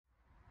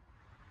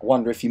I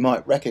wonder if you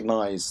might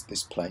recognise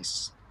this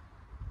place.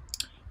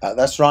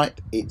 That's right,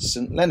 it's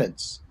St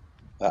Leonard's,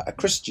 a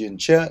Christian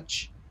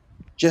church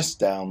just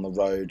down the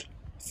road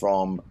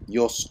from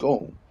your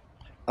school.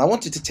 I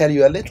wanted to tell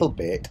you a little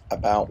bit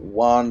about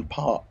one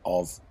part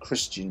of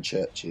Christian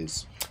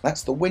churches.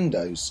 That's the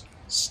windows,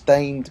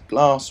 stained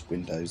glass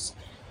windows,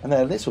 and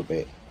they're a little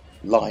bit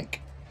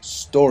like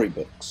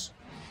storybooks.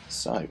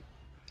 So,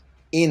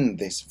 in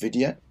this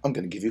video, I'm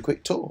going to give you a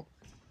quick tour.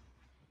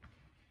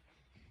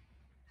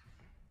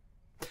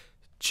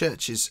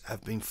 Churches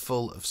have been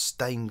full of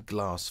stained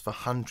glass for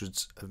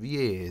hundreds of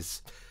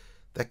years.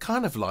 They're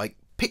kind of like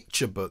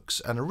picture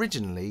books, and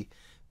originally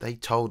they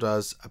told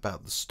us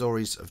about the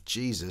stories of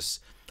Jesus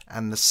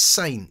and the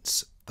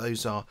saints.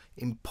 Those are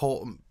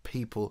important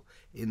people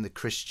in the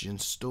Christian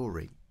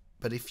story.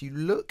 But if you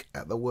look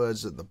at the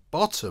words at the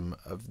bottom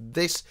of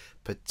this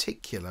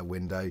particular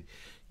window,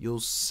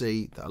 you'll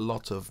see that a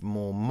lot of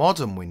more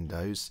modern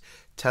windows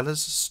tell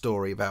us a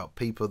story about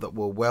people that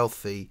were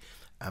wealthy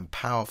and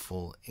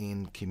powerful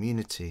in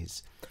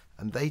communities,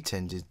 and they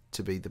tended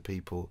to be the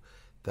people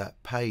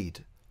that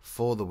paid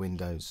for the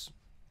windows.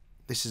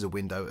 This is a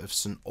window of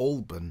St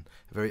Alban,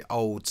 a very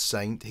old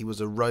saint. He was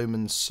a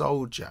Roman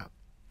soldier,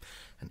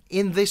 and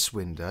in this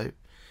window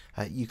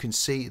you can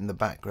see in the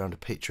background a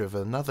picture of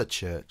another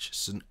church,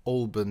 St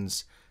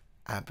Alban's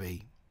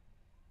Abbey.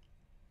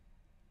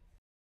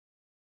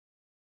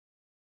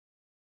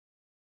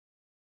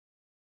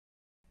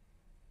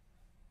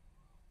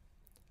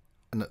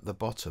 And at the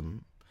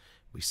bottom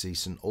we see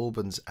St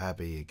Alban's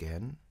Abbey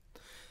again.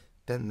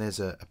 Then there's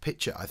a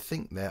picture, I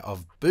think there,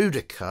 of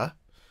Boudica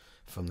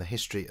from the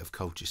history of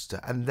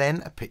Colchester, and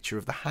then a picture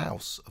of the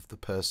house of the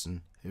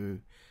person who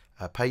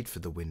paid for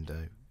the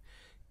window.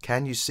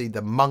 Can you see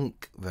the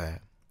monk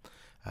there?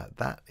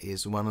 That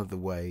is one of the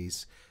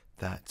ways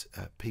that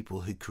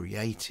people who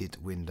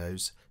created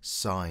windows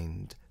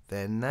signed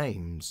their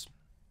names.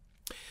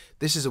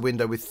 This is a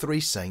window with three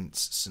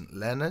saints: St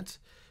Leonard,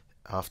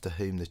 after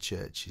whom the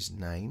church is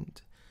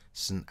named;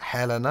 St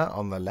Helena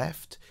on the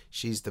left,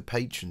 she's the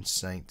patron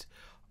saint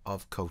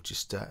of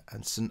Colchester;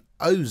 and St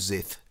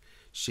Osyth,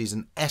 she's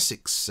an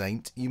Essex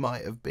saint. You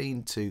might have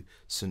been to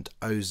St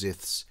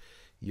Osyth's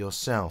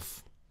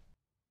yourself.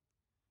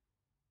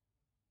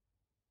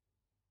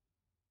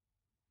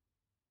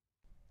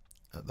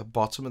 At the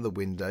bottom of the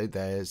window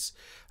there's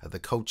the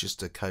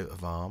Colchester coat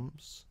of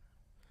arms.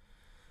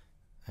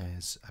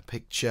 There's a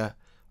picture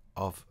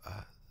of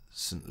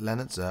St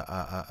Leonard's,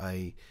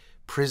 a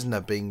prisoner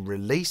being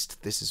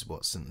released. This is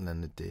what St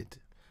Leonard did.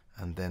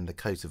 And then the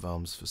coat of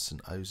arms for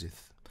St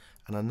Osyth.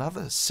 And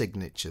another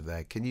signature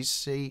there. Can you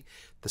see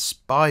the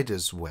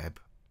spider's web?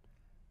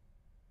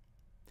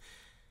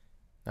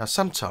 Now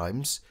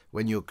sometimes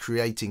when you're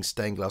creating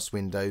stained glass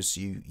windows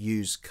you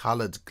use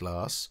coloured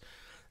glass.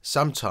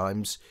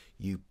 Sometimes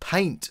you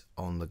paint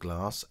on the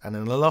glass, and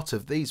in a lot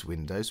of these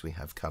windows we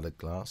have coloured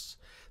glass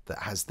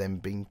that has then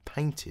been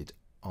painted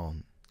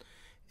on.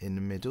 In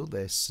the middle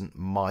there's St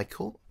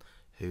Michael,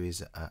 who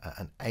is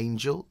an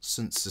angel;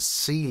 St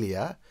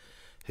Cecilia,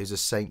 who's a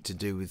saint to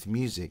do with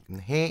music.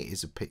 And here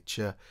is a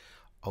picture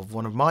of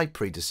one of my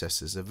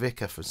predecessors, a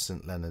vicar for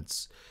St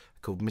Leonard's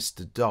called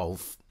Mr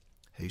Dolph,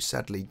 who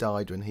sadly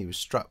died when he was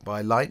struck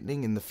by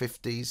lightning in the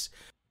 50s.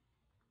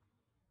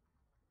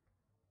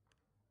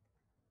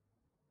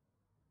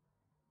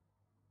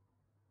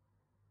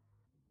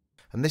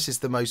 And this is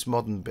the most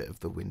modern bit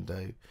of the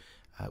window,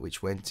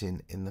 which went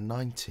in the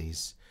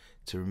 90s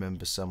to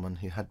remember someone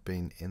who had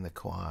been in the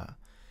choir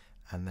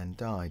and then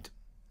died.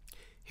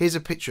 Here's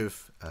a picture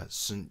of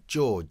St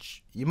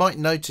George. You might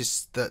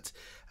notice that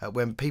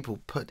when people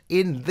put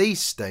in these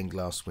stained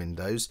glass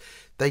windows,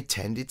 they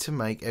tended to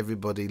make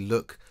everybody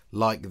look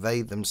like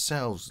they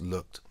themselves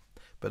looked.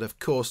 But of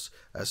course,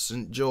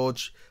 St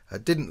George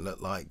didn't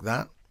look like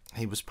that.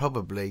 He was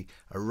probably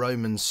a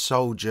Roman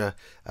soldier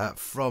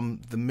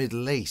from the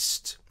Middle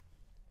East.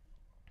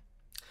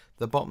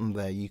 The bottom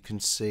there you can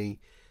see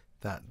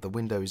that the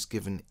window is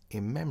given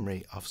in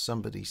memory of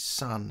somebody's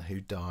son who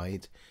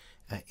died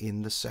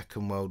in the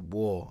Second World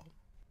War.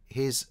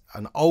 Here's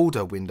an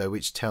older window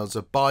which tells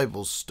a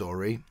Bible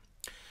story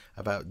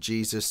about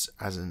Jesus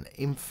as an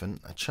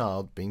infant, a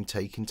child, being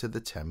taken to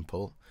the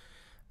temple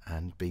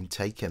and being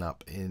taken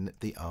up in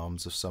the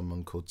arms of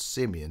someone called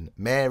Simeon.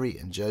 Mary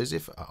and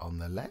Joseph are on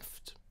the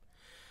left,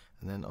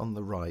 and then on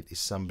the right is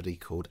somebody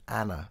called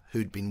Anna,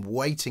 who'd been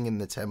waiting in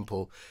the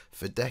temple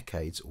for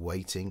decades,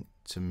 waiting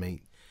to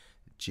meet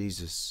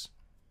Jesus.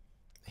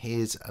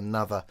 Here's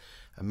another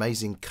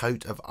amazing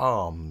coat of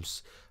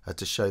arms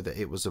to show that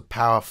it was a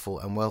powerful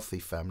and wealthy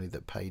family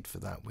that paid for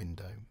that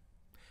window.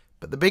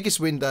 But the biggest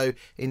window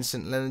in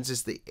St Leonard's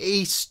is the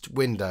east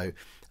window,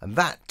 and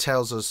that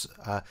tells us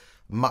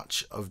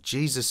much of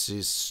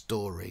Jesus's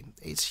story.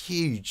 It's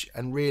huge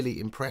and really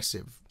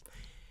impressive.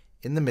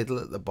 In the middle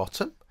at the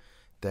bottom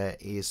there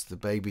is the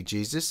baby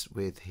Jesus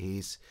with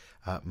his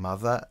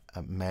mother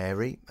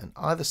Mary, and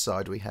either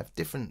side we have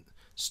different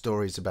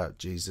stories about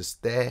Jesus.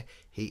 There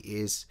he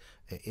is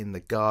in the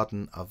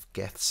Garden of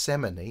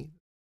Gethsemane.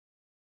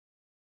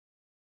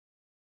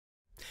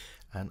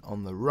 and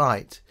on the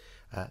right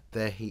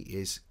there he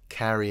is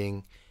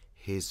carrying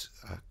his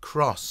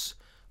cross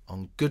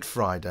on Good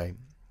Friday.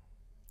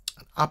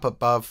 And up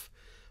above,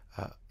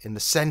 in the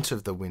centre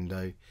of the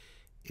window,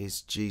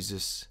 is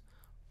Jesus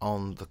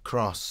on the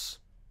cross.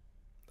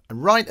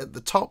 And right at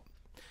the top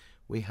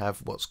we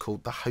have what's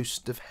called the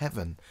host of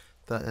heaven.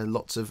 There are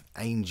lots of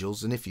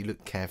angels, and if you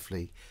look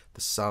carefully,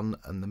 the sun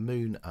and the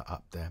moon are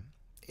up there.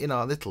 In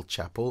our little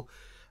chapel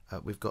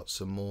we've got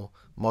some more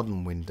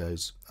modern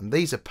windows, and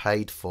these are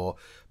paid for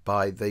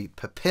by the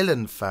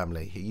Papillon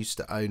family, who used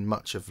to own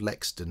much of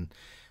Lexden.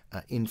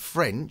 In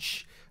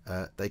French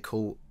they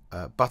call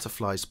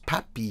butterflies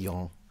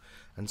papillons,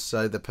 and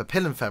so the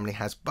Papillon family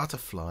has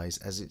butterflies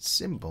as its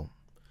symbol.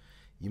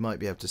 You might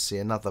be able to see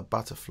another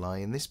butterfly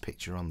in this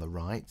picture on the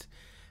right,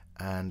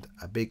 and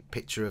a big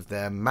picture of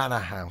their manor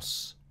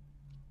house.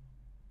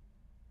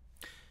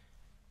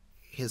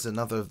 Here's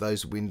another of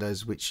those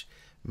windows which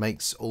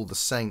makes all the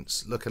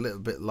saints look a little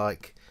bit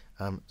like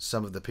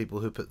some of the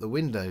people who put the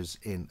windows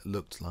in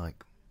looked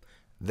like.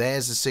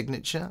 There's a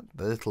signature,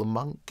 the little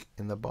monk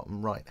in the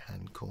bottom right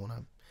hand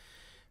corner.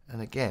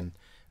 And again,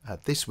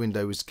 this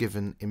window was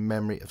given in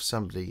memory of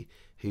somebody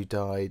who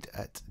died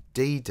at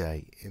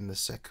D-Day in the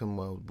Second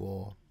World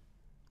War.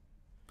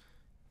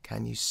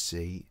 Can you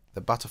see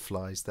the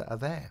butterflies that are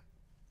there?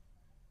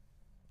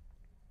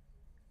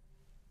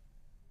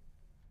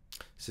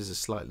 This is a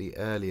slightly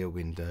earlier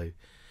window,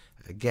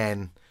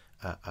 again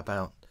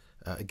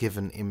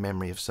given in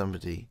memory of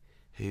somebody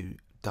who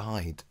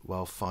died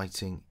while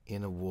fighting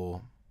in a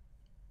war.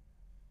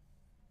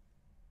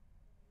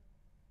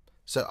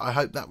 So I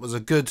hope that was a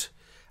good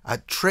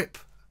trip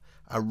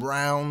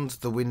around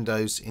the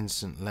windows in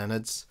St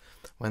Leonard's.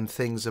 When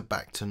things are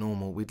back to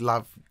normal, we'd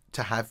love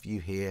to have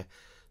you here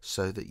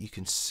so that you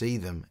can see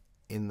them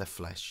in the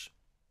flesh.